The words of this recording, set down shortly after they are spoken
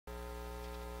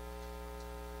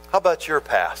How about your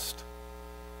past?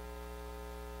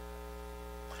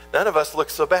 None of us look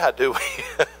so bad, do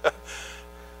we?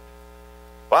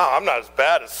 Wow, I'm not as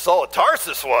bad as Saul of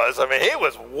Tarsus was. I mean, he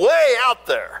was way out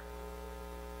there.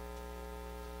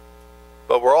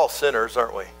 But we're all sinners,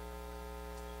 aren't we?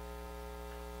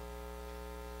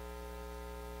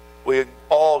 We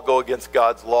all go against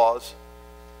God's laws.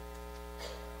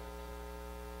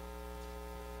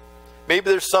 Maybe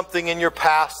there's something in your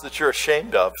past that you're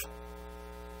ashamed of.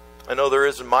 I know there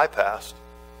is in my past.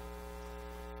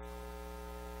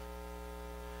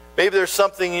 Maybe there's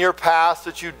something in your past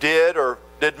that you did or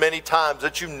did many times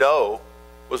that you know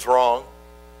was wrong.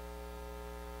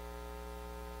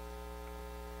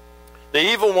 The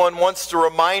evil one wants to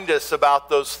remind us about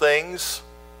those things,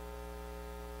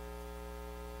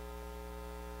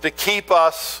 to keep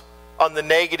us on the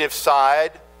negative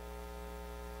side,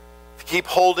 to keep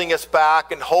holding us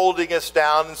back and holding us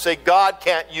down and say, God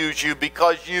can't use you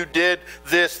because you did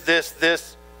this,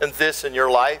 this, and this in your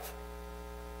life.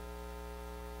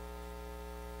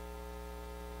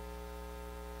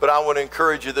 But I want to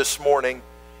encourage you this morning,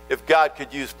 if God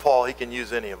could use Paul, he can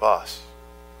use any of us.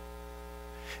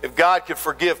 If God could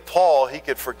forgive Paul, he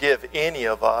could forgive any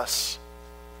of us.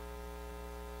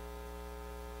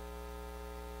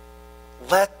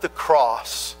 Let the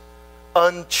cross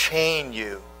unchain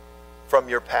you from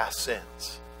your past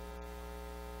sins.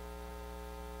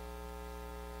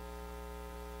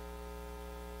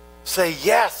 Say,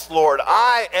 yes, Lord,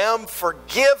 I am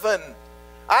forgiven.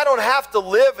 I don't have to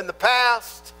live in the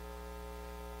past.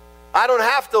 I don't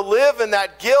have to live in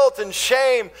that guilt and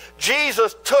shame.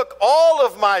 Jesus took all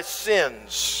of my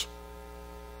sins,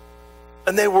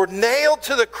 and they were nailed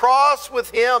to the cross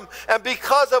with him. And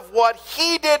because of what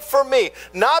he did for me,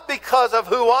 not because of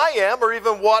who I am or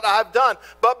even what I've done,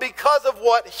 but because of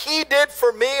what he did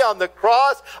for me on the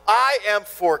cross, I am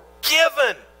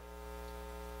forgiven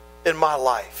in my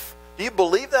life. Do you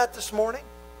believe that this morning?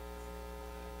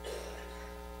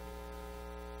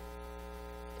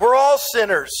 We're all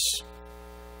sinners,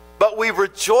 but we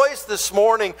rejoice this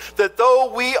morning that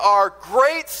though we are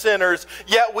great sinners,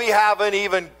 yet we have an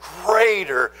even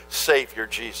greater Savior,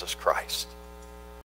 Jesus Christ.